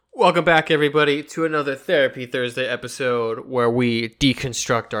Welcome back, everybody, to another Therapy Thursday episode where we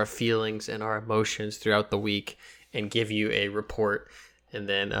deconstruct our feelings and our emotions throughout the week and give you a report. And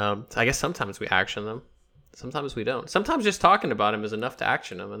then I guess sometimes we action them. Sometimes we don't. Sometimes just talking about them is enough to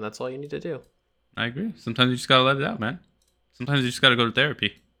action them, and that's all you need to do. I agree. Sometimes you just gotta let it out, man. Sometimes you just gotta go to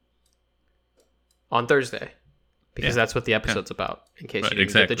therapy. On Thursday. Because that's what the episode's about, in case you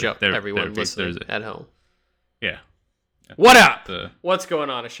didn't get the joke. Everyone listening at home. Yeah. What up? What's going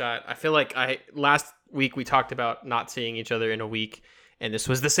on, Ashad? I feel like last week we talked about not seeing each other in a week, and this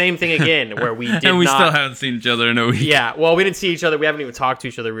was the same thing again, where we did and we not... still haven't seen each other in a week. Yeah, well, we didn't see each other. We haven't even talked to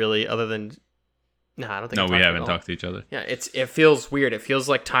each other, really, other than... No, I don't think we haven't talked to each other. Yeah, it feels weird. It feels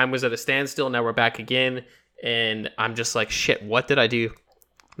like time was at a standstill. Now we're back again, and I'm just like, shit, what did I do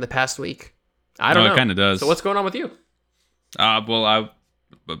the past week? I don't know. It kind of does. So what's going on with you?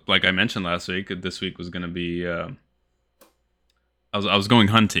 Like I mentioned last week, this week was going to be... I was going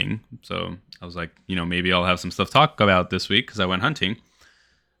hunting, so I was like, maybe I'll have some stuff to talk about this week because I went hunting.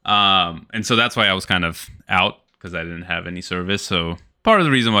 And so that's why I was kind of out, because I didn't have any service. So part of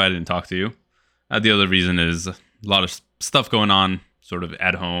the reason why I didn't talk to you. The other reason is a lot of stuff going on sort of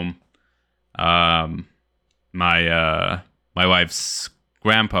at home. My wife's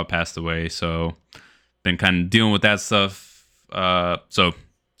grandpa passed away, so been kind of dealing with that stuff. So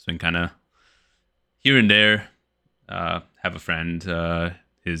it's been kind of here and there. Have a friend,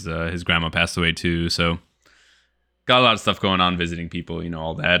 his grandma passed away too, so got a lot of stuff going on, visiting people,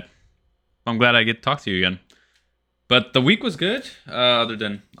 all that. I'm glad I get to talk to you again. But the week was good, other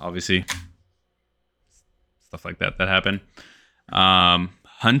than obviously stuff like that happened.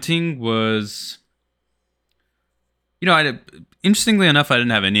 Hunting was, interestingly enough, I didn't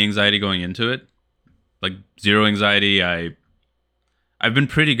have any anxiety going into it, like zero anxiety. I've been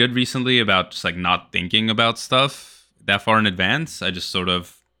pretty good recently about just like not thinking about stuff that far in advance. I just sort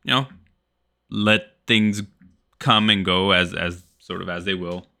of, let things come and go as they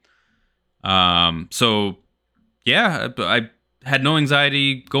will. So yeah, I had no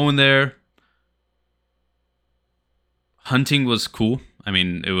anxiety going there. Hunting was cool. I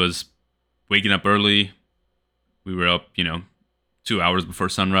mean, it was waking up early. We were up, 2 hours before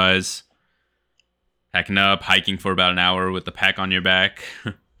sunrise, packing up, hiking for about an hour with the pack on your back.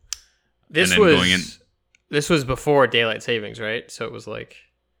 This was before daylight savings, right? So it was like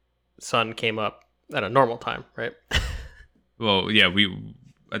sun came up at a normal time, right? Well, yeah,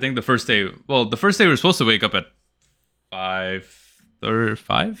 I think the first day we were supposed to wake up at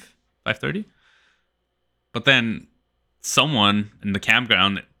 5:30. But then someone in the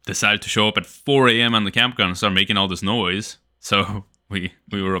campground decided to show up at 4 a.m. on the campground and start making all this noise. So we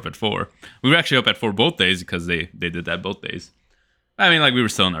were up at 4. We were actually up at 4 both days because they did that both days. I mean, like, we were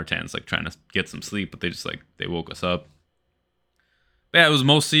still in our tents, like, trying to get some sleep, but they just, they woke us up. But yeah, it was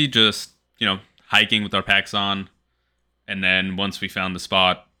mostly just, hiking with our packs on. And then once we found the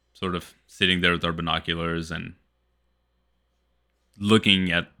spot, sort of sitting there with our binoculars and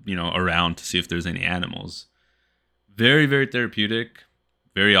looking at, around to see if there's any animals. Very, very therapeutic.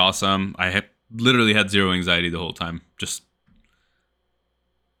 Very awesome. I literally had zero anxiety the whole time. Just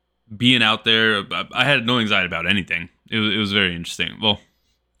being out there. I had no anxiety about anything. It was very interesting. Well,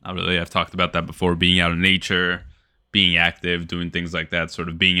 not really. I've talked about that before. Being out in nature, being active, doing things like that, sort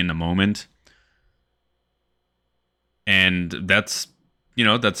of being in the moment. And that's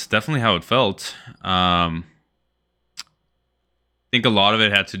definitely how it felt. I think a lot of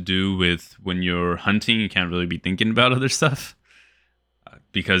it had to do with when you're hunting, you can't really be thinking about other stuff.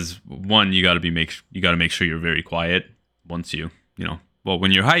 Because one, you got to make sure you're very quiet once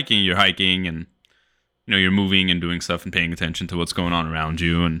when you're hiking and you're moving and doing stuff and paying attention to what's going on around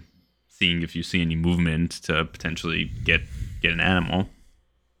you and seeing if you see any movement to potentially get an animal.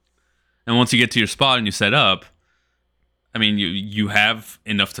 And once you get to your spot and you set up, I mean, you have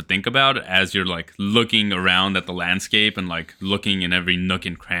enough to think about as you're like looking around at the landscape and like looking in every nook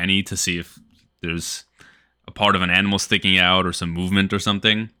and cranny to see if there's a part of an animal sticking out or some movement or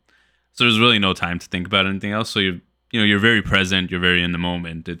something. So there's really no time to think about anything else. So you're very present. You're very in the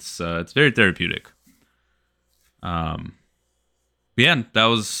moment. It's very therapeutic. Yeah, that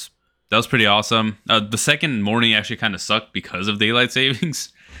was pretty awesome. The second morning actually kind of sucked because of daylight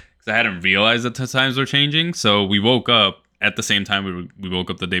savings, because I hadn't realized that the times were changing. So we woke up at the same time we woke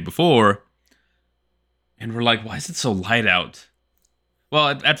up the day before, and we're like, why is it so light out?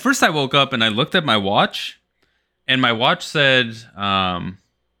 Well, at first I woke up and I looked at my watch, and my watch said,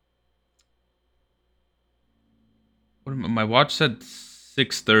 my watch said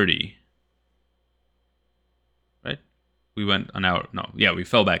 6:30. Right? We went an hour. No, yeah, we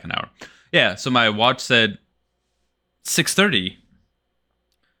fell back an hour. Yeah, so my watch said 6:30.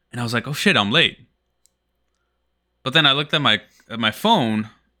 And I was like, oh shit, I'm late. But then I looked at my phone,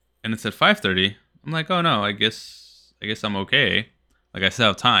 and it said 5:30. I'm like, oh no, I guess I'm okay. Like I still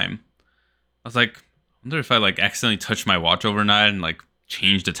have time. I was like, I wonder if I like accidentally touched my watch overnight and like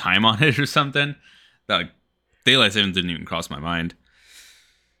changed the time on it or something. That like daylight savings didn't even cross my mind.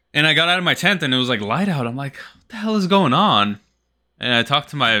 And I got out of my tent and it was like light out. I'm like, what the hell is going on? And I talked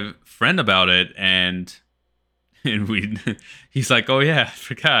to my friend about it, and he's like, oh yeah, I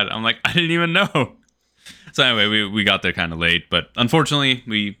forgot. I'm like, I didn't even know. So anyway, we got there kind of late, but unfortunately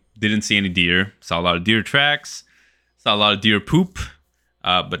we didn't see any deer. Saw a lot of deer tracks, saw a lot of deer poop,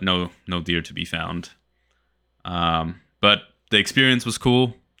 but no deer to be found. But the experience was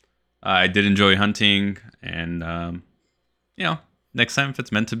cool. I did enjoy hunting, and next time if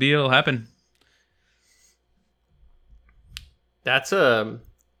it's meant to be, it'll happen. That's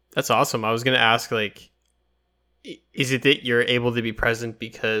awesome. I was gonna ask, like, is it that you're able to be present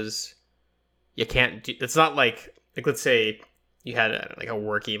because you can't do, it's not like let's say you had like a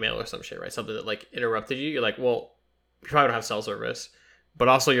work email or some shit, right? Something that like interrupted you. You're like, well, you probably don't have cell service, but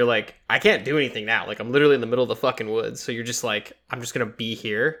also you're like, I can't do anything now. Like I'm literally in the middle of the fucking woods. So you're just like, I'm just gonna be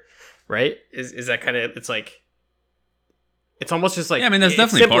here, right? Is that kind of, it's like, it's almost just like, yeah, I mean that's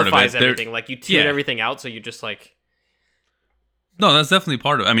definitely part of it. Everything. Like you tune everything out, so you just like. No, that's definitely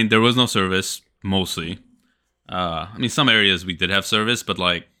part of it. I mean, there was no service mostly. I mean, some areas we did have service, but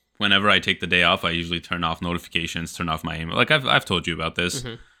like whenever I take the day off, I usually turn off notifications, turn off my email. Like I've told you about this.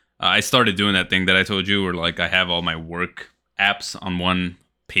 Mm-hmm. I started doing that thing that I told you, where like I have all my work apps on one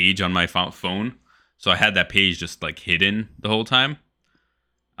page on my phone, so I had that page just like hidden the whole time.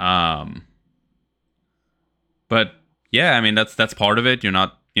 But yeah, I mean that's part of it. You're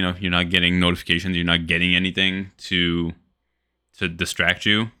not getting notifications. You're not getting anything to distract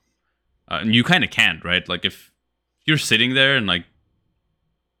you. And you kind of can't, right? Like if you're sitting there and like,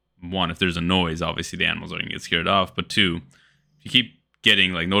 one, if there's a noise, obviously the animals are gonna get scared off. But two, if you keep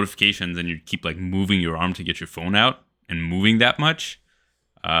getting like notifications and you keep like moving your arm to get your phone out and moving that much,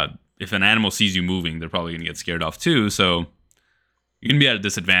 if an animal sees you moving, they're probably gonna get scared off too. So you're gonna be at a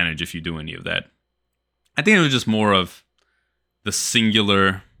disadvantage if you do any of that. I think it was just more of the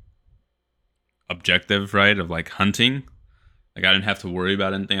singular objective, right? Of like hunting. Like I didn't have to worry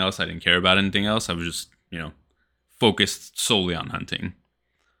about anything else. I didn't care about anything else. I was just, focused solely on hunting.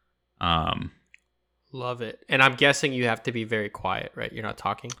 Love it. And I'm guessing you have to be very quiet, right? You're not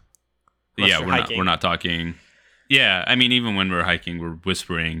talking. Yeah, we're not talking. Yeah, I mean, even when we're hiking, we're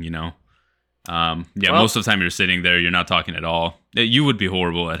whispering. Most of the time you're sitting there, you're not talking at all. You would be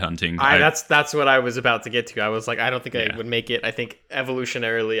horrible at hunting. That's what I was about to get to. I was like, I don't think I would make it. I think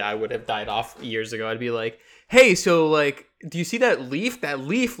evolutionarily, I would have died off years ago. I'd be like, hey, so like, do you see that leaf? That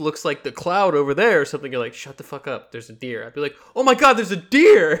leaf looks like the cloud over there or something. You're like, shut the fuck up. There's a deer. I'd be like, oh my God, there's a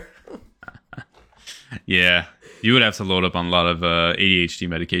deer. Yeah. You would have to load up on a lot of ADHD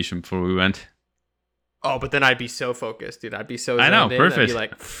medication before we went. Oh, but then I'd be so focused, dude. I'd be so I know, perfect. I'd be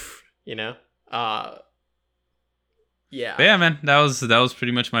like, yeah. But yeah, man, that was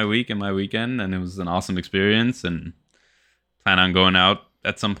pretty much my week and my weekend, and it was an awesome experience, and plan on going out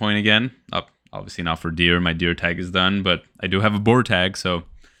at some point again. Obviously not for deer. My deer tag is done, but I do have a boar tag, so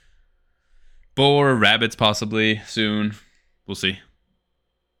boar, rabbits possibly soon. We'll see.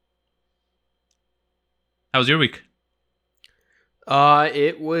 How was your week?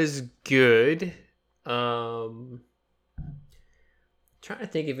 It was good. Trying to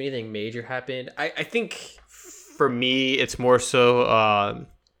think if anything major happened. I think for me, it's more so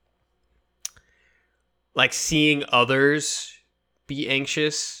like seeing others be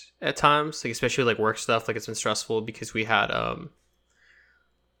anxious at times, like especially like work stuff. Like it's been stressful because we had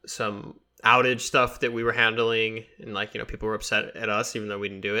some outage stuff that we were handling, and like people were upset at us even though we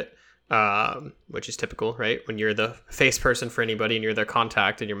didn't do it, which is typical, right? When you're the face person for anybody and you're their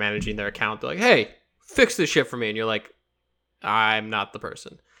contact and you're managing their account, they're like, hey, fix this shit for me, and you're like, I'm not the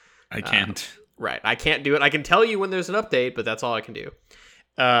person. I can't. Right, I can't do it. I can tell you when there's an update, but that's all I can do.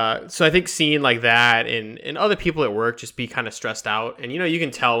 So I think seeing like that and other people at work just be kind of stressed out, and you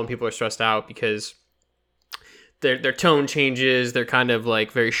can tell when people are stressed out because their tone changes. They're kind of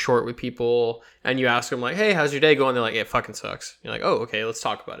like very short with people, and you ask them like, hey, how's your day going? They're like, it fucking sucks. You're like, oh, okay, let's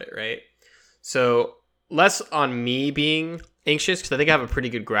talk about it, right? So less on me being anxious, because I think I have a pretty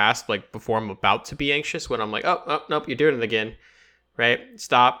good grasp like before I'm about to be anxious, when I'm like, oh nope, you're doing it again, right?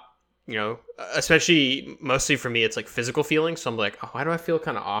 Stop. Especially mostly for me, it's like physical feelings. So I'm like, oh, why do I feel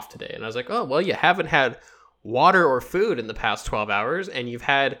kind of off today? And I was like, oh, well, you haven't had water or food in the past 12 hours and you've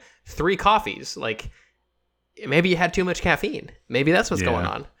had 3 coffees. Like maybe you had too much caffeine. Maybe that's what's going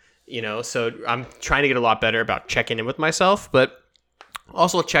on, so I'm trying to get a lot better about checking in with myself. But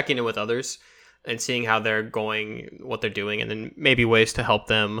Also checking in with others and seeing how they're going, what they're doing, and then maybe ways to help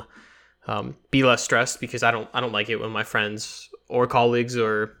them be less stressed, because I don't like it when my friends or colleagues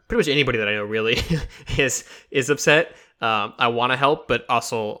or pretty much anybody that I know really is upset. I want to help, but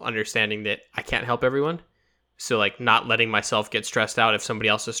also understanding that I can't help everyone. So like not letting myself get stressed out if somebody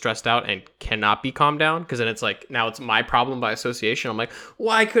else is stressed out and cannot be calmed down, because then it's like now it's my problem by association. I'm like,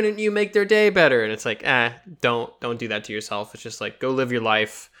 why couldn't you make their day better? And it's like, don't do that to yourself. It's just like, go live your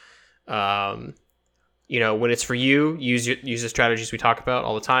life. When it's for you, use the strategies we talk about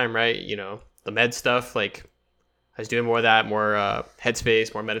all the time, right? The med stuff, like I was doing more of that, more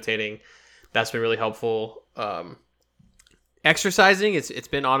headspace, more meditating. That's been really helpful. Exercising, it's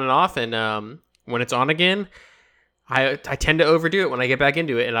been on and off, and when it's on again, I tend to overdo it when I get back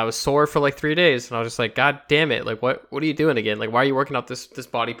into it, and I was sore for like 3 days, and I was just like, God damn it! Like, what are you doing again? Like, why are you working out this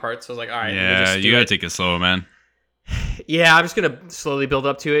body part? So I was like, all right, yeah, you gotta take it slow, man. Yeah, I'm just gonna slowly build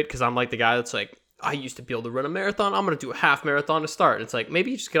up to it, because I'm like the guy that's like, I used to be able to run a marathon. I'm gonna do a half marathon to start. And it's like,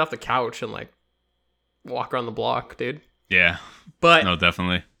 maybe you just get off the couch and like walk around the block, dude. Yeah, but no,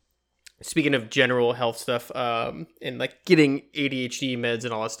 definitely. Speaking of general health stuff, and like getting ADHD meds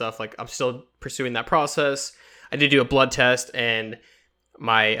and all that stuff, like I'm still pursuing that process. I did do a blood test, and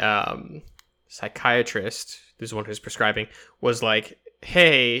my psychiatrist, who's the one who's prescribing, was like,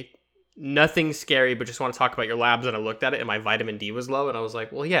 hey, nothing scary, but just want to talk about your labs. And I looked at it, and my vitamin D was low, and I was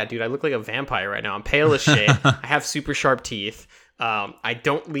like, well, yeah, dude, I look like a vampire right now. I'm pale as shit. I have super sharp teeth. I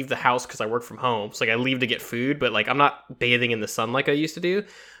don't leave the house because I work from home. So like I leave to get food, but like I'm not bathing in the sun like I used to do.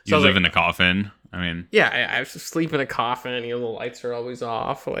 So you live in a coffin. I mean, yeah, I sleep in a coffin. The lights are always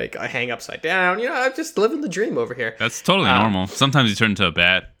off. Like I hang upside down. I'm just living the dream over here. That's totally normal. Sometimes you turn into a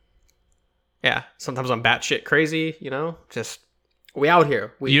bat. Yeah, sometimes I'm batshit crazy. Just we out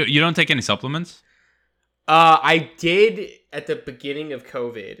here. You don't take any supplements? I did at the beginning of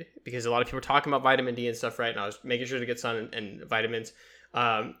COVID, because a lot of people were talking about vitamin D and stuff, right? And I was making sure to get sun and vitamins.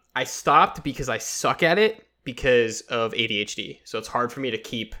 I stopped because I suck at it because of ADHD. So it's hard for me to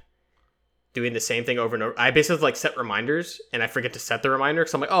keep doing the same thing over and over. I basically like set reminders, and I forget to set the reminder,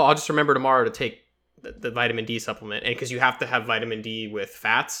 because I'm like, I'll just remember tomorrow to take the vitamin D supplement. And because you have to have vitamin D with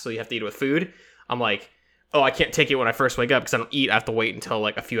fats, so you have to eat it with food. I'm like, I can't take it when I first wake up because I don't eat. I have to wait until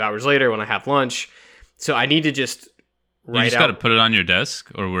like a few hours later when I have lunch. So I need to just You just got to put it on your desk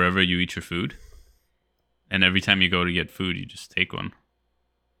or wherever you eat your food. And every time you go to get food, you just take one.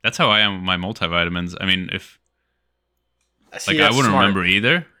 That's how I am with my multivitamins. I mean, I wouldn't remember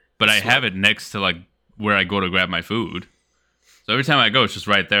either, but I have it next to like where I go to grab my food. So every time I go, it's just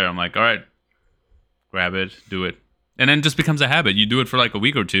right there. I'm like, all right, grab it, do it. And then it just becomes a habit. You do it for like a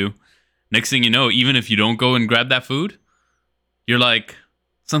week or two. Next thing you know, even if you don't go and grab that food, you're like,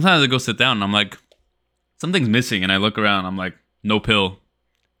 sometimes I go sit down and I'm like, something's missing. And I look around, I'm like, no pill.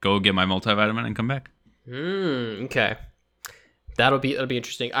 Go get my multivitamin and come back. Okay. That'll be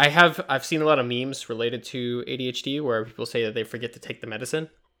interesting. I've seen a lot of memes related to ADHD where people say that they forget to take the medicine.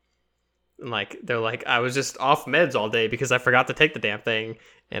 And like they're like, I was just off meds all day because I forgot to take the damn thing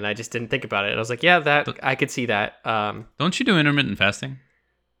and I just didn't think about it. And I was like, yeah, I could see that. Don't you do intermittent fasting?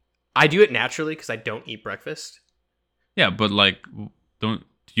 I do it naturally because I don't eat breakfast. Yeah, but like, don't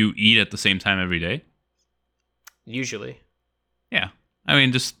you eat at the same time every day? Usually. Yeah. I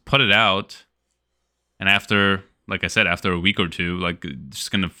mean, just put it out. And after, like I said, after a week or two, like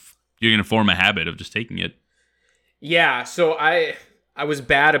you're gonna form a habit of just taking it. Yeah. So I was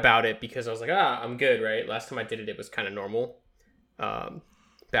bad about it because I was like, I'm good, right? Last time I did it, it was kind of normal.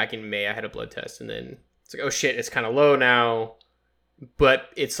 Back in May, I had a blood test, and then it's like, oh shit, it's kind of low now. But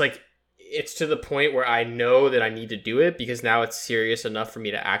it's like, it's to the point where I know that I need to do it because now it's serious enough for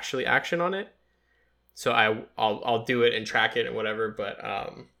me to actually action on it. So I'll do it and track it and whatever. But I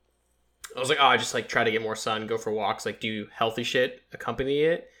was like, I just like try to get more sun, go for walks, like do healthy shit, accompany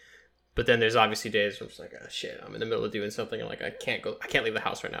it. But then there's obviously days where I'm just like, oh shit, I'm in the middle of doing something and like I can't leave the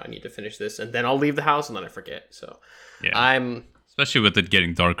house right now. I need to finish this, and then I'll leave the house and then I forget. So yeah, especially with it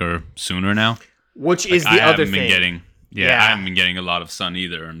getting darker sooner now, which is the other thing. I haven't been getting a lot of sun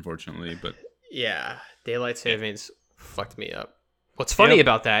either, unfortunately. But yeah, daylight savings fucked me up. What's funny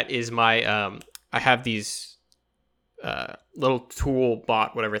about that is my I have these little tool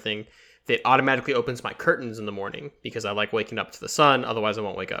bot whatever thing that automatically opens my curtains in the morning because I like waking up to the sun. Otherwise, I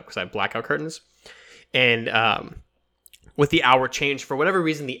won't wake up because I have blackout curtains. And with the hour change, for whatever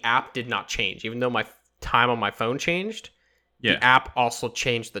reason, the app did not change, even though my time on my phone changed. Yeah. The app also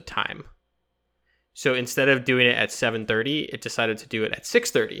changed the time. So instead of doing it at 7:30, it decided to do it at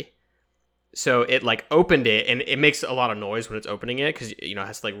 6:30. So it like opened it, and it makes a lot of noise when it's opening it because it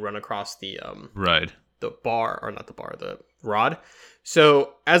has to like run across the right. the bar, or not the bar, the rod.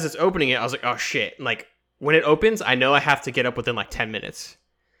 So as it's opening it, I was like, oh shit. And, like when it opens, I know I have to get up within like 10 minutes.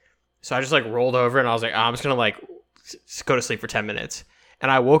 So I just like rolled over and I was like, oh, I'm just going to like go to sleep for 10 minutes. And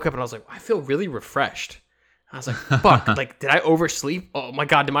I woke up and I was like, I feel really refreshed. I was like, fuck, like, did I oversleep? Oh my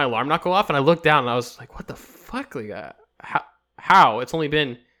God, did my alarm not go off? And I looked down and I was like, what the fuck? Like, how? It's only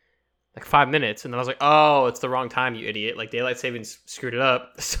been like 5 minutes. And then I was like, oh, it's the wrong time, you idiot. Like, daylight savings screwed it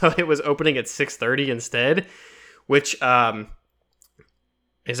up. So it was opening at 6:30 instead, which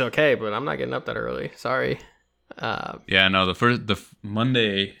is okay, but I'm not getting up that early. Sorry. Yeah, no, the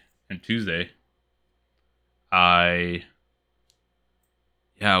Monday and Tuesday, I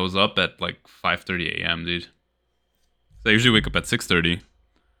was up at like 5:30 a.m., dude. So I usually wake up at 6:30.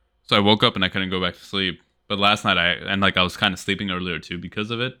 So I woke up and I couldn't go back to sleep. But last night I was kind of sleeping earlier too because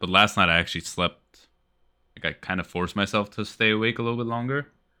of it. But last night I actually slept. Like I kind of forced myself to stay awake a little bit longer,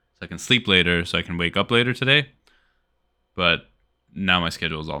 so I can sleep later, so I can wake up later today. But now my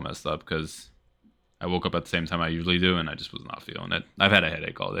schedule is all messed up because I woke up at the same time I usually do, and I just was not feeling it. I've had a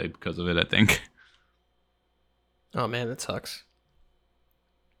headache all day because of it, I think. Oh man, that sucks.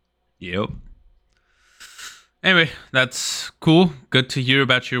 Yep. Anyway, that's cool. Good to hear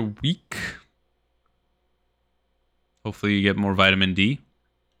about your week. Hopefully you get more vitamin D.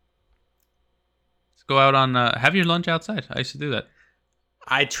 Let's go out on, have your lunch outside. I used to do that.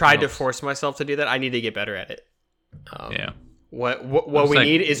 I tried to force myself to do that. I need to get better at it. Yeah. What we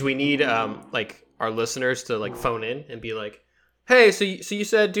need is like our listeners to like phone in and be like, hey, so you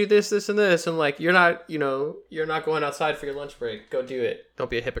said do this, and this, and like you're not going outside for your lunch break. Go do it. Don't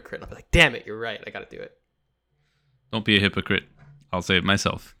be a hypocrite. I'll be like, damn it, you're right. I got to do it. Don't be a hypocrite. I'll say it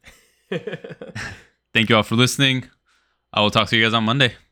myself. Thank you all for listening. I will talk to you guys on Monday.